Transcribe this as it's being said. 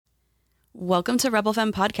Welcome to Rebel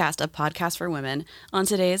Femme Podcast, a podcast for women. On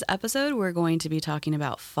today's episode, we're going to be talking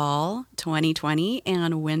about fall 2020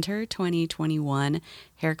 and winter 2021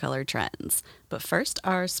 hair color trends. But first,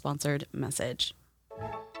 our sponsored message.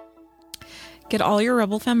 Get all your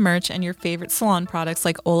Rebel Femme merch and your favorite salon products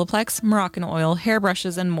like Olaplex, Moroccan oil,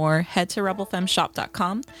 hairbrushes, and more. Head to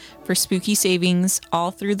rebelfemmeshop.com for spooky savings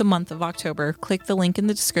all through the month of October. Click the link in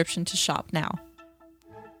the description to shop now.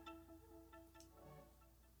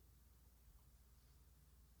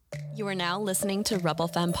 You are now listening to Rebel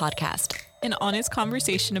Femme Podcast. An honest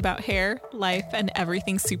conversation about hair, life, and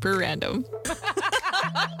everything super random.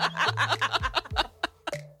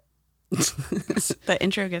 The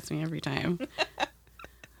intro gets me every time.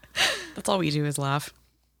 That's all we do is laugh.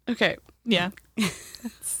 Okay. Yeah.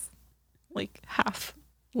 That's like half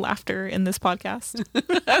laughter in this podcast.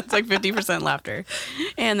 It's like 50% laughter.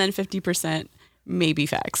 And then 50% maybe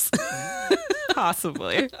facts.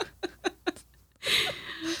 Possibly.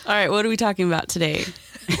 All right, what are we talking about today?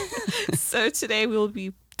 So today we will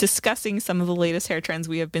be discussing some of the latest hair trends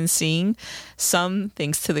we have been seeing, some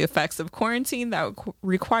thanks to the effects of quarantine that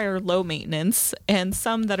require low maintenance, and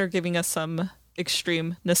some that are giving us some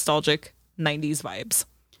extreme nostalgic 90s vibes.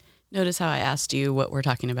 Notice how I asked you what we're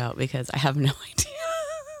talking about because I have no idea.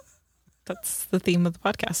 That's the theme of the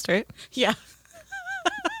podcast, right? Yeah.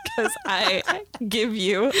 Because I give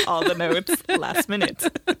you all the notes last minute.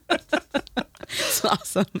 It's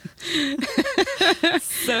awesome.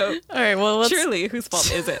 So, all right, well, surely whose fault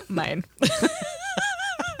is it? Mine.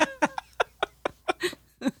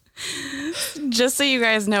 Just so you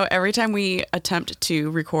guys know, every time we attempt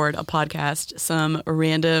to record a podcast, some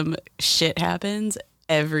random shit happens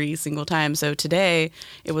every single time. So today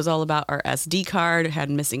it was all about our SD card, had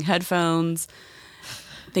missing headphones.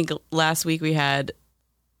 I think last week we had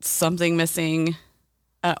something missing.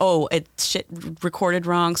 Shit recorded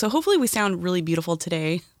wrong. So hopefully we sound really beautiful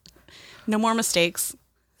today. No more mistakes.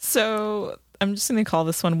 So I'm just going to call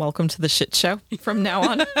this one Welcome to the Shit Show from now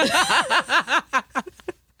on.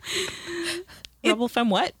 Rebel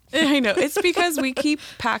Femme what? I know. It's because we keep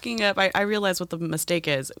packing up. I realize what the mistake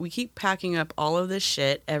is. We keep packing up all of this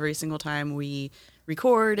shit every single time we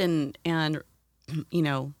record and you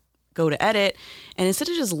know, go to edit. And instead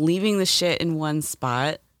of just leaving the shit in one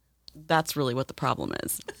spot, that's really what the problem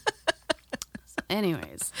is. So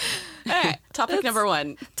anyways, all right, topic number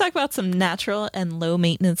one. Talk about some natural and low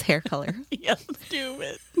maintenance hair color. Yeah, let's do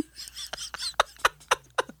it.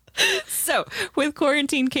 So with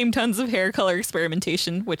quarantine came tons of hair color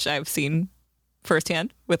experimentation, which I've seen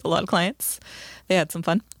firsthand with a lot of clients. They had some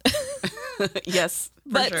fun. Yes,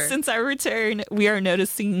 but sure. Since our return, we are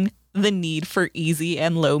noticing the need for easy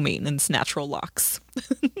and low maintenance natural locks.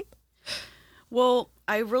 Well,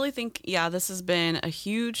 I really think, yeah, this has been a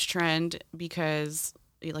huge trend because,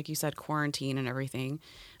 like you said, quarantine and everything.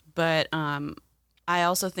 But I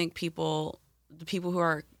also think the people who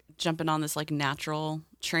are jumping on this like natural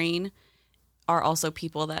train are also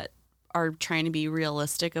people that are trying to be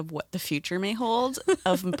realistic of what the future may hold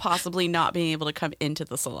of possibly not being able to come into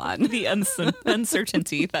the salon. The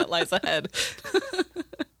uncertainty that lies ahead.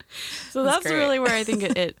 So that's really where I think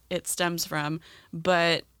it stems from.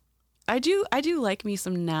 But I do like me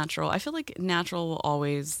some natural. I feel like natural will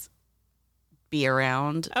always be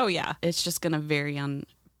around. Oh yeah. It's just going to vary on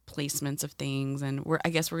placements of things, and I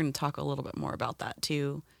guess we're going to talk a little bit more about that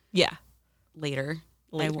too. Yeah. Later.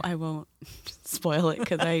 I won't spoil it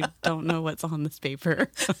because I don't know what's on this paper.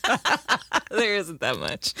 There isn't that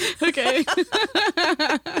much. Okay.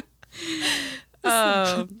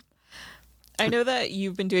 I know that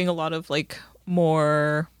you've been doing a lot of like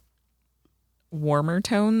more warmer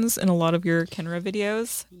tones in a lot of your Kenra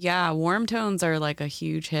videos. Yeah, warm tones are like a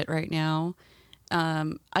huge hit right now.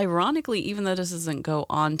 Ironically, even though this doesn't go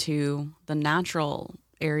onto the natural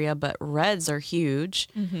area, but reds are huge.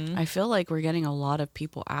 Mm-hmm. I feel like we're getting a lot of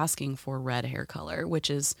people asking for red hair color, which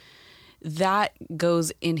is that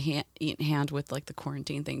goes in hand with like the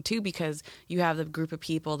quarantine thing too, because you have the group of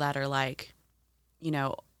people that are like, you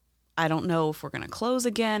know, I don't know if we're going to close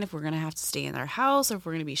again, if we're going to have to stay in our house, or if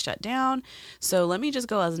we're going to be shut down. So let me just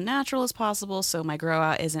go as natural as possible so my grow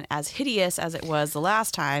out isn't as hideous as it was the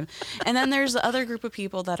last time. And then there's the other group of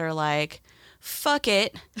people that are like, fuck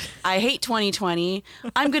it, I hate 2020.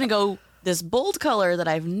 I'm going to go this bold color that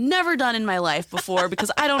I've never done in my life before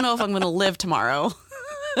because I don't know if I'm going to live tomorrow.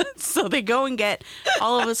 So they go and get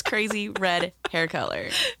all of this crazy red hair color.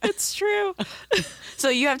 It's true. So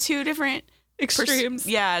you have two different extremes.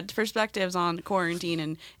 Perspectives on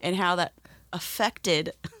quarantine and how that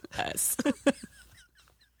affected us.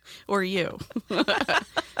 Or you.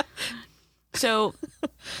 So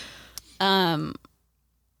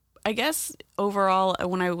I guess overall,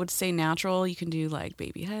 when I would say natural, you can do like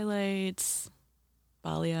baby highlights,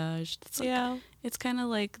 balayage. It's kind of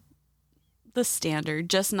like the standard,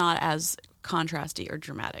 just not as contrasty or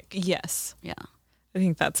dramatic. Yes. Yeah. I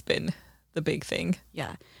think that's been the big thing.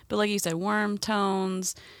 Yeah. But like you said, warm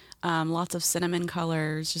tones, lots of cinnamon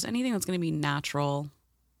colors, just anything that's going to be natural.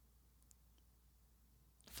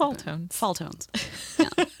 Fall tones. Fall tones.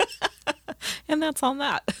 Yeah. And that's on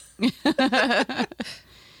that.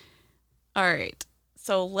 All right.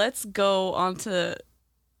 So let's go on to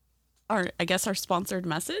our sponsored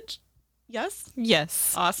message. Yes?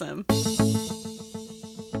 Yes. Awesome.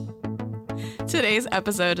 Today's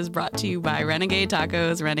episode is brought to you by Renegade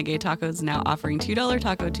Tacos. Renegade Tacos now offering $2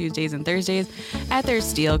 Taco Tuesdays and Thursdays at their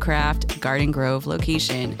Steelcraft Garden Grove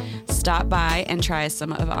location. Stop by and try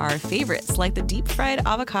some of our favorites like the deep fried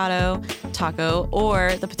avocado taco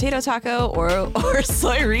or the potato taco or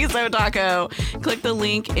soy rizo taco. Click the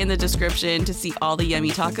link in the description to see all the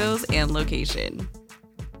yummy tacos and location.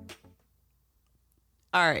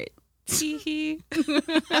 All right.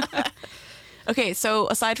 Okay, so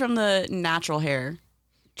aside from the natural hair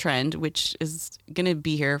trend, which is going to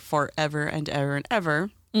be here forever and ever and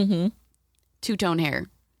ever, two-tone hair.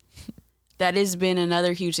 That has been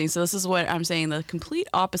another huge thing. So this is what I'm saying, the complete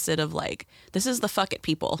opposite of like, this is the fuck it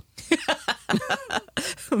people.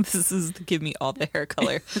 This is the give me all the hair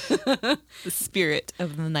color. The spirit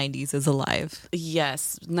of the 90s is alive.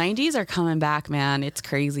 Yes, 90s are coming back, man. It's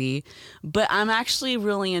crazy. But I'm actually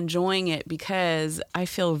really enjoying it because I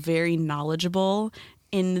feel very knowledgeable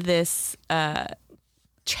in this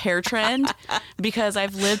hair trend because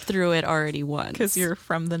I've lived through it already once. Because you're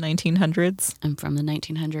from the 1900s? I'm from the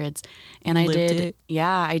 1900s. And I Lived did. it?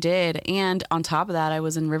 Yeah, I did. And on top of that, I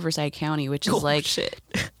was in Riverside County, which is Shit.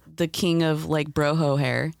 the king of like broho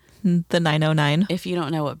hair. The 909. If you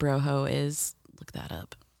don't know what broho is, look that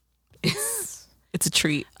up. It's a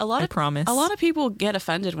treat. I promise. A lot of people get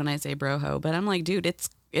offended when I say broho, but I'm like, dude, it's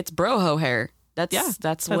broho hair.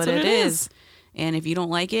 That's what it is. And if you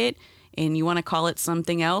don't like it and you want to call it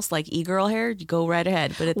something else like e-girl hair, you go right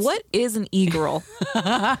ahead. But it's What is an e-girl?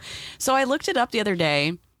 So I looked it up the other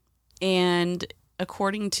day, and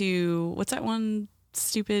according to what's that one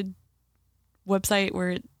stupid website where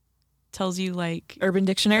it tells you like Urban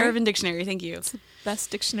Dictionary? Urban Dictionary, thank you.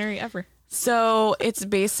 Best dictionary ever. So it's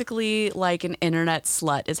basically like an internet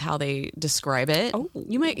slut is how they describe it. Oh.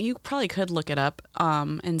 You probably could look it up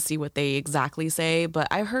and see what they exactly say, but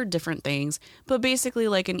I've heard different things. But basically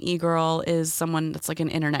like an e-girl is someone that's like an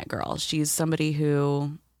internet girl. She's somebody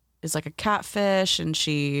who is like a catfish, and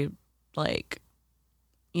she like,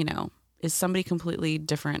 you know, is somebody completely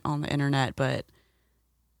different on the internet, but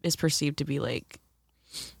is perceived to be like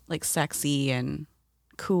sexy and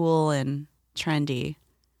cool and trendy.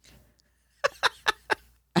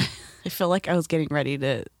 I feel like I was getting ready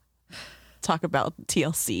to talk about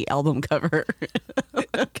TLC album cover.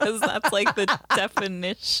 Because that's like the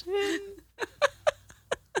definition.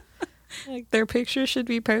 Like their picture should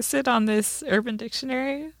be posted on this Urban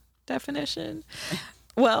Dictionary definition.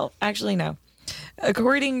 Well, actually, no.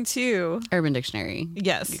 According to Urban Dictionary.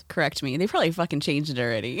 Yes, Correct me. They probably fucking changed it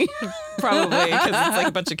already. probably because it's like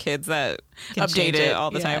a bunch of kids that can Update change it, it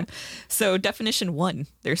all the yeah. time. So definition 1,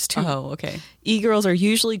 there's 2. Oh, okay. E-girls are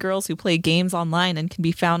usually girls who play games online and can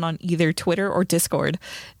be found on either Twitter or Discord.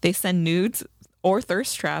 They send nudes or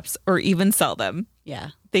thirst traps or even sell them.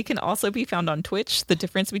 Yeah. They can also be found on Twitch. The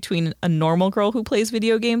difference between a normal girl who plays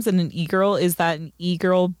video games and an e-girl is that an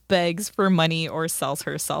e-girl begs for money or sells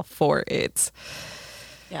herself for it.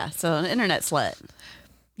 Yeah. So an internet slut.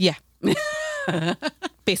 Yeah.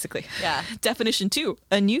 Basically. Yeah. Definition 2.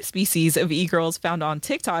 A new species of e-girls found on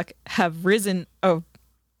TikTok have risen up.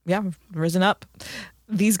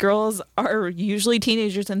 These girls are usually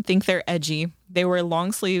teenagers and think they're edgy. They wear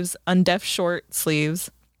long sleeves, undef short sleeves.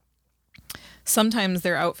 Sometimes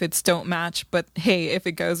their outfits don't match, but hey, if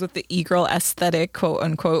it goes with the e-girl aesthetic, quote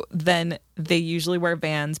unquote, then they usually wear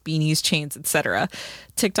Vans, beanies, chains, etc.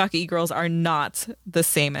 TikTok e-girls are not the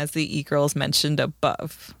same as the e-girls mentioned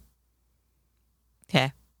above.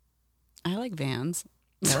 Okay. I like Vans.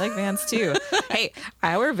 I like Vans too. Hey,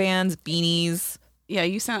 I wear Vans, beanies. Yeah,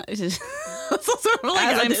 you sound. As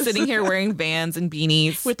I'm sitting here wearing Vans and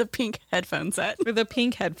beanies with the pink headphone set. with a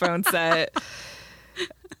pink headphone set.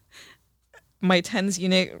 My Tens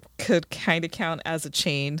unit could kind of count as a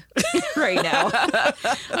chain right now.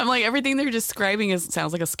 I'm like, everything they're describing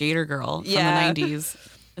sounds like a skater girl from the 90s.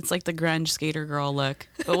 It's like the grunge skater girl look.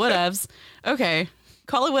 But whatevs. Okay.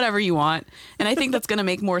 Call it whatever you want. And I think that's going to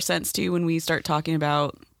make more sense too when we start talking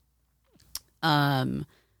about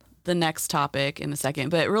the next topic in a second.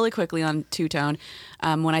 But really quickly on two-tone,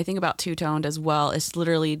 when I think about two-toned as well, it's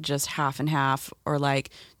literally just half and half, or like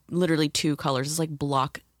literally two colors. It's like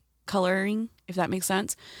block coloring, if that makes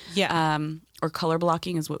sense. Yeah. Or color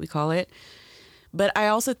blocking is what we call it. But I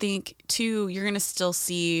also think, too, you're going to still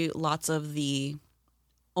see lots of the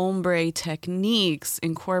ombre techniques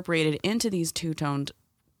incorporated into these two-toned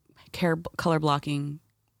color blocking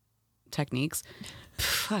techniques.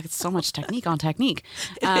 Fuck, it's so much technique on technique.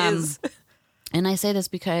 It is. And I say this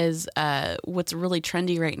because what's really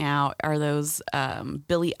trendy right now are those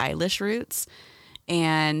Billie Eilish roots.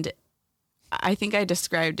 And I think I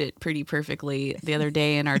described it pretty perfectly the other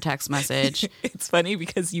day in our text message. It's funny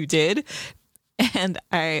because you did. And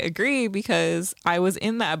I agree because I was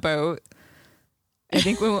in that boat. I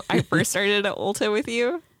think when I first started at Ulta with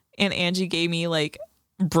you, and Angie gave me like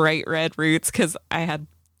bright red roots because I had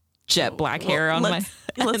jet black hair on my.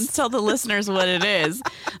 Let's tell the listeners what it is.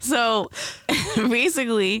 So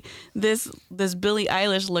basically, this Billie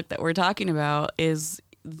Eilish look that we're talking about is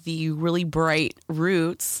the really bright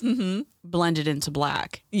roots blended into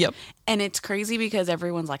black. Yep. And it's crazy because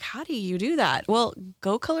everyone's like, how do you do that? Well,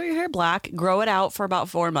 go color your hair black, grow it out for about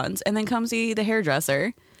 4 months, and then come see the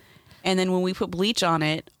hairdresser. And then when we put bleach on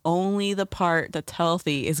it, only the part that's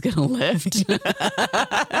healthy is going to lift.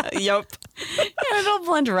 Yep. And it'll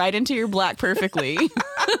blend right into your black perfectly.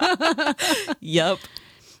 Yep.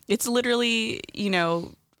 It's literally,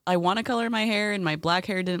 I want to color my hair and my black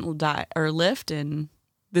hair didn't die or lift, and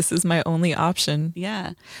This is my only option.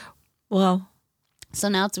 yeah. Well, So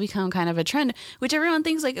now it's become kind of a trend, which everyone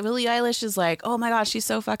thinks like Billie Eilish is like, oh my gosh, she's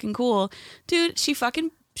so fucking cool. Dude, she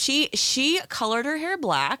colored her hair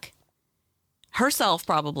black herself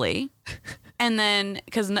probably. And then,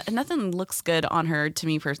 because nothing looks good on her to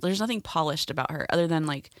me personally. There's nothing polished about her other than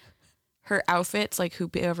like her outfits, like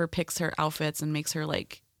whoever picks her outfits and makes her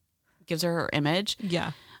like, gives her image.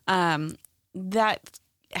 yeah. That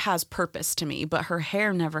has purpose to me, but her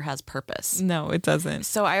hair never has purpose. No, it doesn't.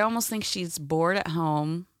 So I almost think she's bored at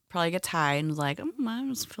home, probably gets high and was like, I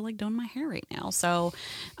just feel like doing my hair right now. So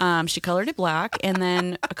she colored it black, and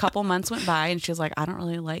then a couple months went by and she was like, I don't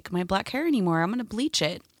really like my black hair anymore. I'm going to bleach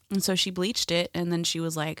it. And so she bleached it, and then she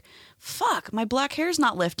was like, fuck, my black hair's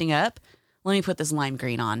not lifting up. Let me put this lime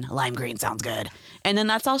green on. Lime green sounds good. And then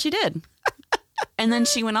that's all she did. And then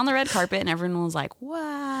she went on the red carpet and everyone was like,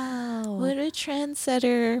 wow. What a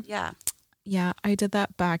trendsetter. Yeah. Yeah, I did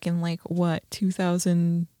that back in like what,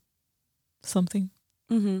 2000 something?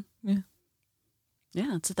 Mm-hmm. Yeah.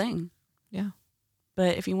 Yeah, it's a thing. Yeah.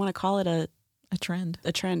 But if you want to call it a trend.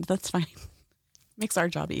 trend, that's fine. Makes our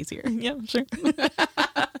job easier. Yeah, sure.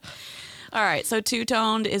 All right. So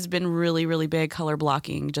two-toned has been really, really big, color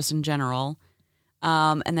blocking just in general.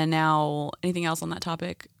 And then now, anything else on that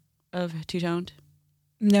topic of two-toned?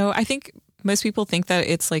 No, I think most people think that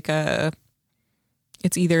it's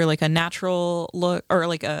either like a natural look or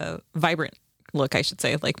like a vibrant look, I should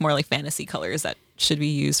say, like more like fantasy colors that should be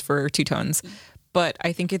used for two tones. But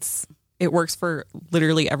I think it works for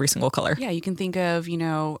literally every single color. Yeah, you can think of,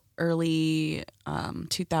 early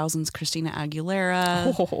 2000s Christina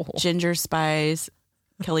Aguilera, Ginger Spice,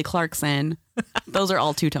 Kelly Clarkson. Those are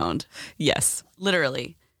all two-toned. Yes.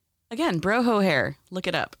 Literally. Again, broho hair. Look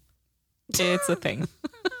it up. It's a thing.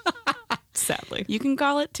 Sadly. You can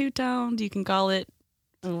call it two-toned. You can call it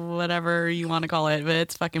whatever you want to call it, but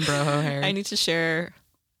it's fucking broho hair. I need to share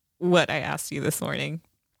what I asked you this morning.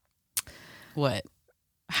 What?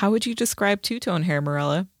 How would you describe two-tone hair,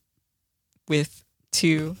 Morella? With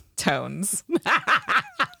two tones.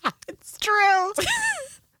 It's true.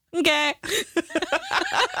 Okay.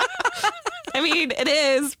 I mean, it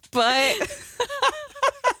is, but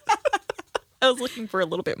I was looking for a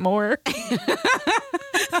little bit more.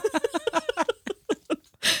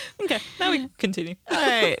 Okay, now we continue. All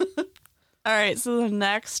right. All right. So the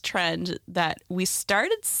next trend that we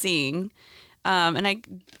started seeing, and I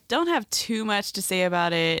don't have too much to say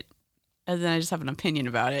about it, and then I just have an opinion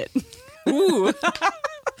about it. Ooh.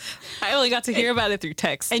 I only got to hear about it through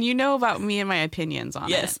text. And you know about me and my opinions on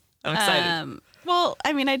it. Yes, I'm excited. Well,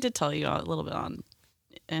 I mean, I did tell you a little bit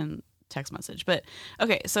in text message, but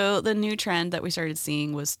okay. So the new trend that we started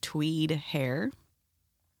seeing was tweed hair,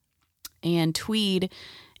 and tweed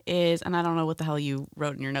is, and I don't know what the hell you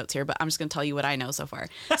wrote in your notes here, but I'm just going to tell you what I know so far.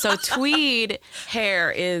 So tweed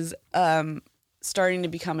hair is starting to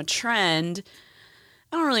become a trend.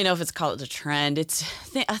 I don't really know if it's called a trend. It's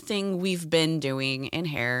a thing we've been doing in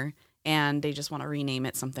hair, and they just want to rename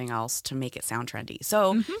it something else to make it sound trendy.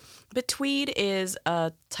 So, but tweed is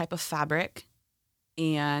a type of fabric,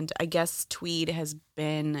 and I guess tweed has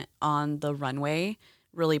been on the runway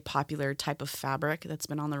really popular type of fabric that's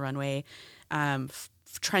been on the runway,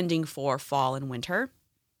 trending for fall and winter.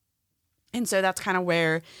 And so that's kind of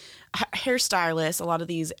where hairstylists, a lot of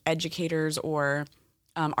these educators or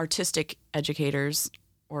artistic educators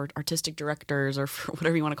or artistic directors or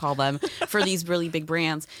whatever you want to call them for these really big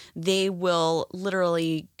brands, they will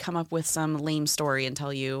literally come up with some lame story and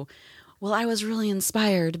tell you, well, I was really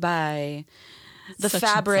inspired by the Such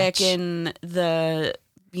fabric and in the,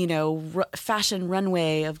 fashion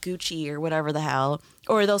runway of Gucci or whatever the hell.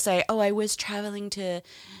 Or they'll say, oh, I was traveling to,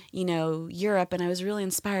 Europe and I was really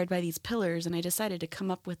inspired by these pillars and I decided to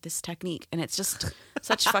come up with this technique. And it's just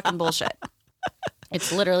such fucking bullshit.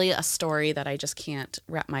 It's literally a story that I just can't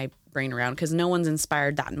wrap my brain around because no one's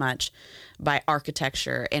inspired that much by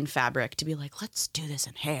architecture and fabric to be like, let's do this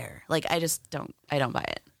in hair. Like, I don't buy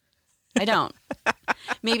it. I don't.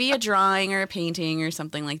 Maybe a drawing or a painting or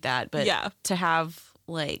something like that. But to have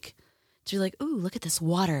to be like, ooh, look at this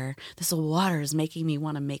water. This water is making me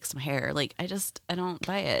want to make some hair. Like, I don't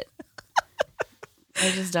buy it.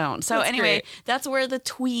 I just don't. So anyway, that's where the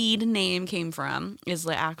tweed name came from, is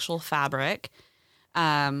the actual fabric.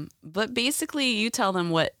 But basically you tell them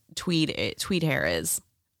what tweed hair is.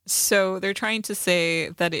 So they're trying to say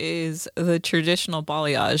that it is the traditional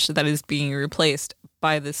balayage that is being replaced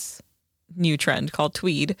by this new trend called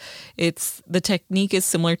tweed. The technique is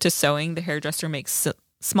similar to sewing. The hairdresser makes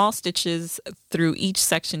small stitches through each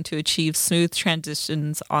section to achieve smooth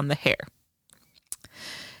transitions on the hair.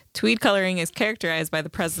 Tweed coloring is characterized by the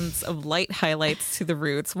presence of light highlights to the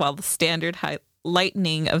roots, while the standard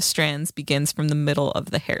lightening of strands begins from the middle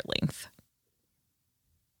of the hair length.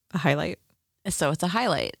 A highlight. So it's a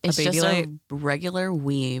highlight. It's baby just light. a regular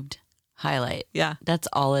weaved highlight. Yeah. That's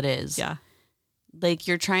all it is. Yeah. Like,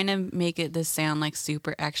 you're trying to make it this sound like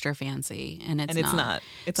super extra fancy, and it's not.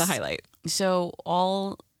 It's a highlight. So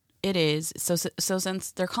all it is, so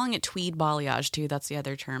since they're calling it tweed balayage too, that's the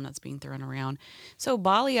other term that's being thrown around. So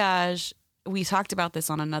balayage, we talked about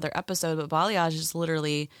this on another episode, but balayage is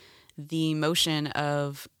literally the motion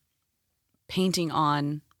of painting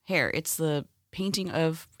on hair. It's the painting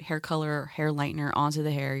of hair color, hair lightener onto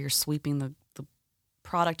the hair. You're sweeping the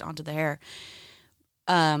product onto the hair.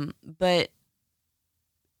 But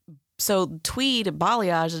so tweed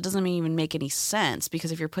balayage, it doesn't even make any sense,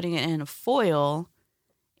 because if you're putting it in a foil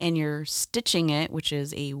and you're stitching it, which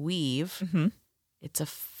is a weave, it's a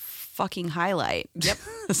fucking highlight. Yep.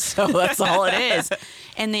 So that's all it is.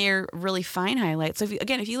 And they're really fine highlights. So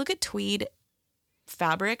if you look at tweed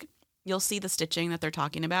fabric, you'll see the stitching that they're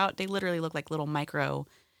talking about. They literally look like little micro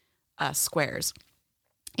squares.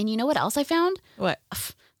 And you know what else I found? What?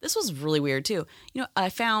 This was really weird too. I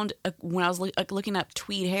found when I was looking up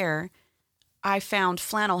tweed hair, I found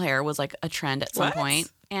flannel hair was like a trend at some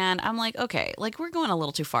point. And I'm like, okay, like, we're going a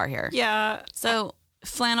little too far here. Yeah. So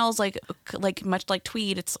flannel's like much like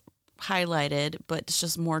tweed, it's highlighted, but it's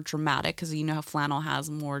just more dramatic because how flannel has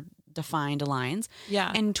more defined lines.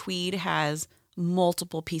 Yeah. And tweed has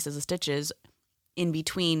multiple pieces of stitches in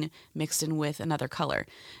between mixed in with another color.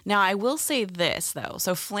 Now, I will say this though.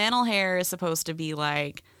 So flannel hair is supposed to be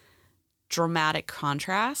like dramatic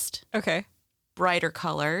contrast, Okay. brighter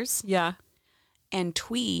colors, Yeah. and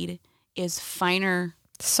tweed is finer,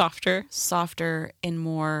 Softer. and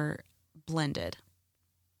more blended.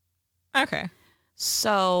 Okay.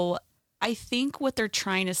 So I think what they're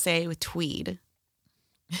trying to say with tweed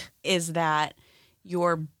is that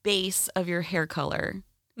your base of your hair color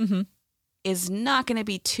is not going to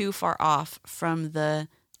be too far off from the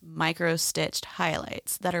micro stitched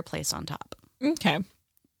highlights that are placed on top. Okay.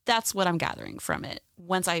 That's what I'm gathering from it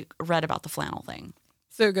once I read about the flannel thing.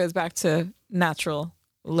 So it goes back to natural,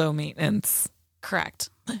 low maintenance. Correct.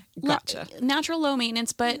 Gotcha. Natural low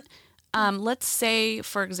maintenance, but let's say,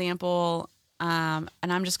 for example, and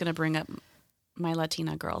I'm just going to bring up my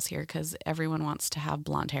Latina girls here because everyone wants to have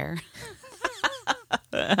blonde hair.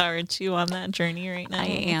 Aren't you on that journey right now? I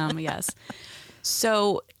am, yes.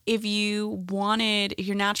 So if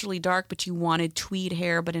you're naturally dark, but you wanted tweed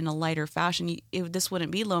hair, but in a lighter fashion, this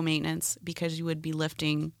wouldn't be low maintenance because you would be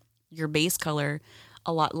lifting your base color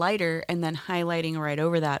a lot lighter and then highlighting right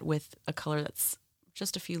over that with a color that's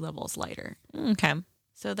just a few levels lighter. Okay.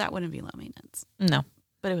 So that wouldn't be low maintenance, No,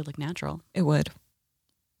 but it would look natural. it would.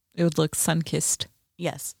 It would look sun-kissed.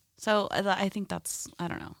 Yes. So I think that's, I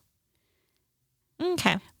don't know.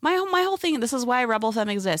 Okay. My whole thing, this is why Rebel Femme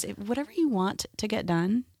exists. Whatever you want to get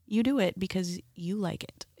done, you do it because you like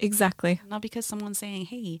it. Exactly. Not because someone's saying,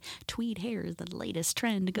 hey, tweed hair is the latest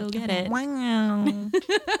trend. Go get it. Wow.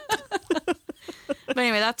 But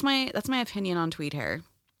anyway, that's my opinion on tweed hair.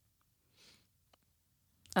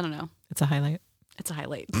 I don't know. It's a highlight. It's a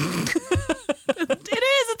highlight. It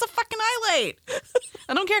is. It's a fucking highlight.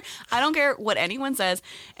 I don't care what anyone says.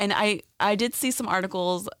 And I did see some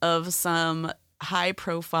articles of some high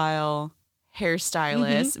profile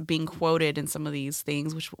hairstylists being quoted in some of these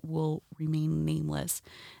things, which will remain nameless.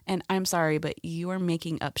 And I'm sorry, but you are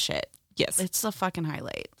making up shit. Yes. It's a fucking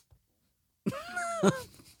highlight.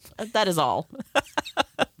 That is all.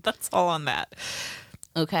 That's all on that.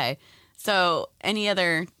 Okay. So any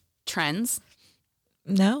other trends?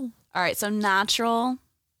 No. All right. So natural,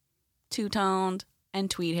 two-toned, and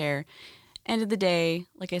tweed hair. End of the day,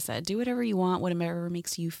 like I said, do whatever you want, whatever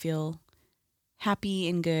makes you feel happy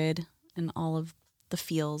and good and all of the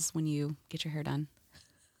feels when you get your hair done.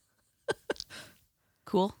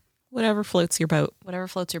 Cool? Whatever floats your boat. Whatever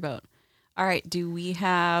floats your boat. All right. Do we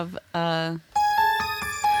have a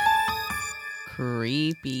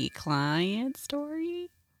creepy client story?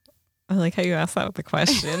 I like how you asked that with the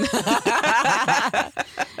question.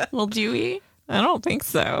 Well, do we? I don't think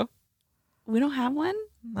so. We don't have one?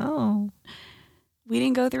 No. We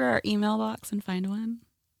didn't go through our email box and find one?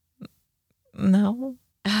 No.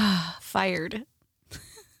 Fired.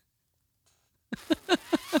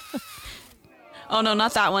 Oh, no,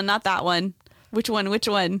 not that one. Not that one. Which one? Which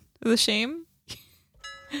one? The shame?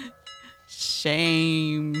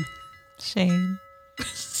 Shame. Shame.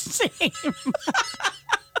 Shame.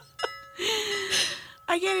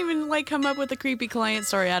 I can't even come up with a creepy client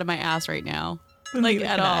story out of my ass right now. Neither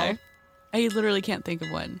At can all. I literally can't think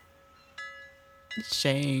of one.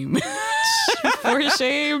 Shame. For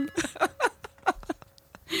shame.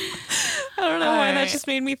 I don't know why that just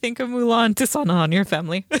made me think of Mulan. Dishonor on your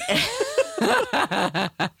family.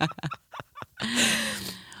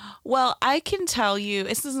 Well, I can tell you,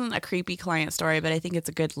 this isn't a creepy client story, but I think it's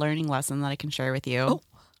a good learning lesson that I can share with you. Oh.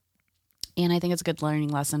 And I think it's a good learning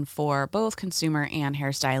lesson for both consumer and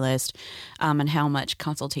hairstylist, and how much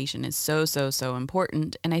consultation is so, so, so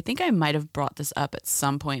important. And I think I might have brought this up at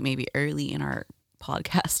some point, maybe early in our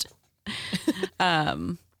podcast,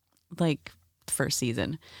 first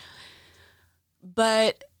season.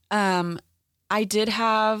 But I did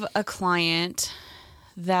have a client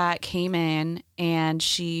that came in and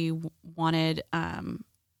she wanted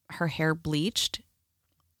her hair bleached,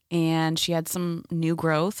 and she had some new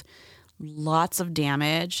growth, lots of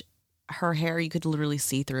damage. Her hair, you could literally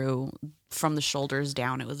see through from the shoulders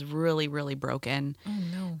down. It was really, really broken. Oh,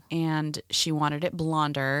 no. And she wanted it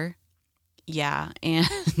blonder. Yeah. And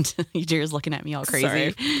Jira's looking at me all crazy.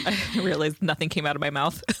 Sorry. I realized nothing came out of my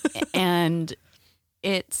mouth. And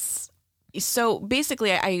it's so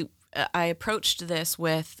basically I approached this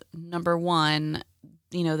with, number one,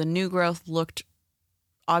 the new growth looked,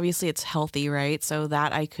 obviously it's healthy, right? So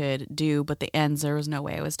that I could do, but the ends, there was no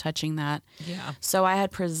way I was touching that. Yeah. So I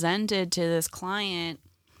had presented to this client,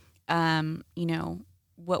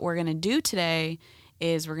 what we're going to do today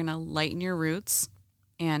is we're going to lighten your roots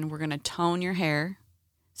and we're going to tone your hair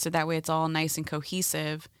so that way it's all nice and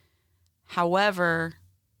cohesive. However,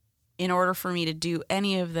 in order for me to do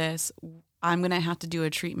any of this, I'm going to have to do a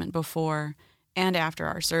treatment before and after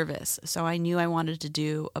our service. So I knew I wanted to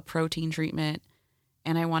do a protein treatment,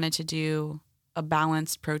 and I wanted to do a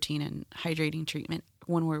balanced protein and hydrating treatment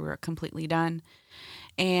when we were completely done.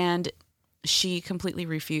 And she completely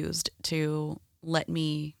refused to let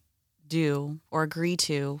me do or agree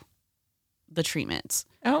to the treatments.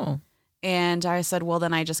 Oh. And I said, well,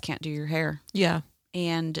 then I just can't do your hair. Yeah.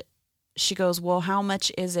 And she goes, well, how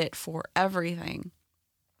much is it for everything?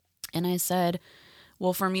 And I said,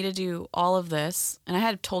 well, for me to do all of this, and I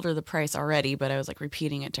had told her the price already, but I was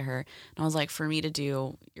repeating it to her. And I was like, for me to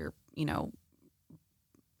do your,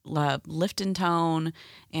 lift and tone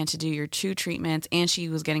and to do your 2 treatments, and she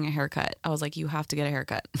was getting a haircut. I was like, you have to get a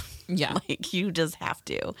haircut. Yeah. You just have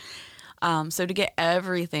to. So to get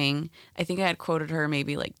everything, I think I had quoted her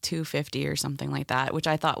maybe $250 or something like that, which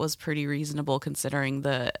I thought was pretty reasonable considering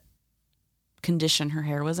the condition her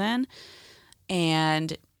hair was in.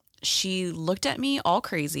 And she looked at me all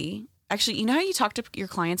crazy. Actually, you know how you talk to your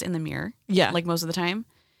clients in the mirror? Yeah. Most of the time?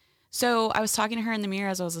 So I was talking to her in the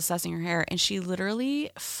mirror as I was assessing her hair, and she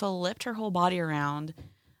literally flipped her whole body around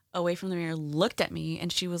away from the mirror, looked at me,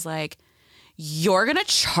 and she was like, you're going to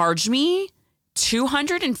charge me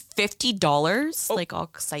 $250?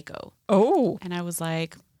 All psycho. Oh. And I was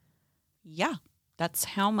like, yeah, that's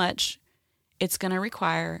how much it's going to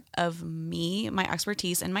require of me, my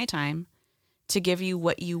expertise, and my time to give you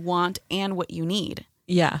what you want and what you need.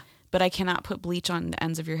 Yeah. But I cannot put bleach on the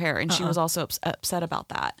ends of your hair. And she was also upset about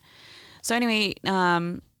that. So anyway,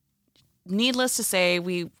 needless to say,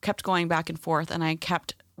 we kept going back and forth, and I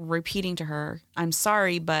kept repeating to her, I'm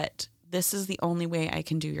sorry, but this is the only way I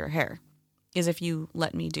can do your hair. is if you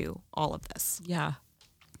let me do all of this. Yeah.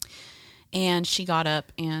 And she got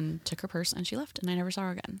up and took her purse and she left, and I never saw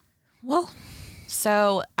her again. Well,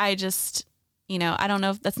 so I just, I don't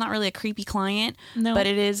know if that's not really a creepy client, no, but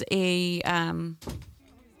it is a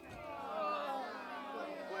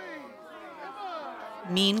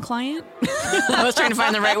mean client. I was trying to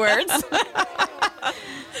find the right words.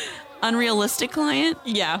 Unrealistic client.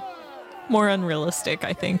 Yeah. More unrealistic,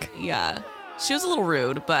 I think. Yeah. She was a little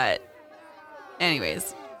rude, but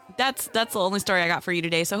anyways, that's the only story I got for you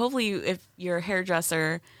today. So hopefully if you're a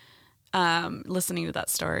hairdresser listening to that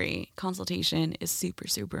story, consultation is super,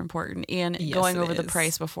 super important. And going over the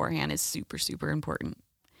price beforehand is super, super important.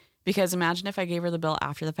 Because imagine if I gave her the bill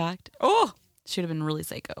after the fact. Oh, she would have been really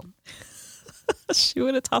psycho. She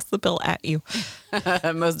would have tossed the bill at you.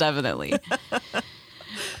 Most definitely.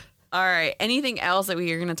 All right. Anything else that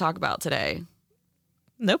we are going to talk about today?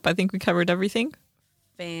 Nope. I think we covered everything.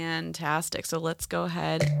 Fantastic. So let's go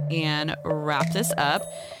ahead and wrap this up.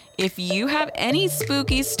 If you have any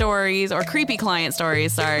spooky stories or creepy client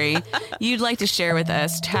stories, you'd like to share with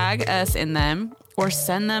us, tag us in them or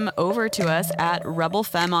send them over to us at Rebel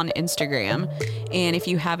Femme on Instagram. And if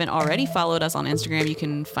you haven't already followed us on Instagram, you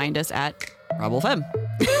can find us at Rebel Femme.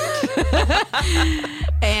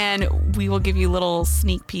 And we will give you little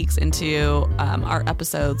sneak peeks into our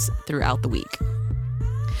episodes throughout the week.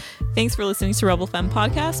 Thanks for listening to Rebel Femme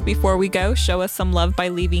Podcast. Before we go, show us some love by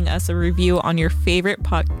leaving us a review on your favorite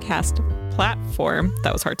podcast platform.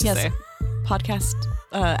 That was hard to say. Podcast,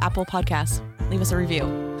 Apple Podcasts. Leave us a review.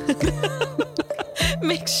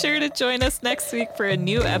 Make sure to join us next week for a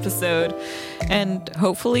new episode and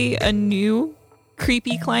hopefully a new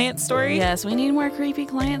creepy client story. Yes, we need more creepy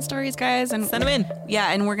client stories, guys. And send them in.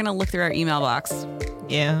 Yeah, and we're going to look through our email box.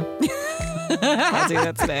 Yeah. I'll do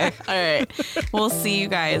that today. All right. We'll see you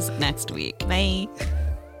guys next week. Bye.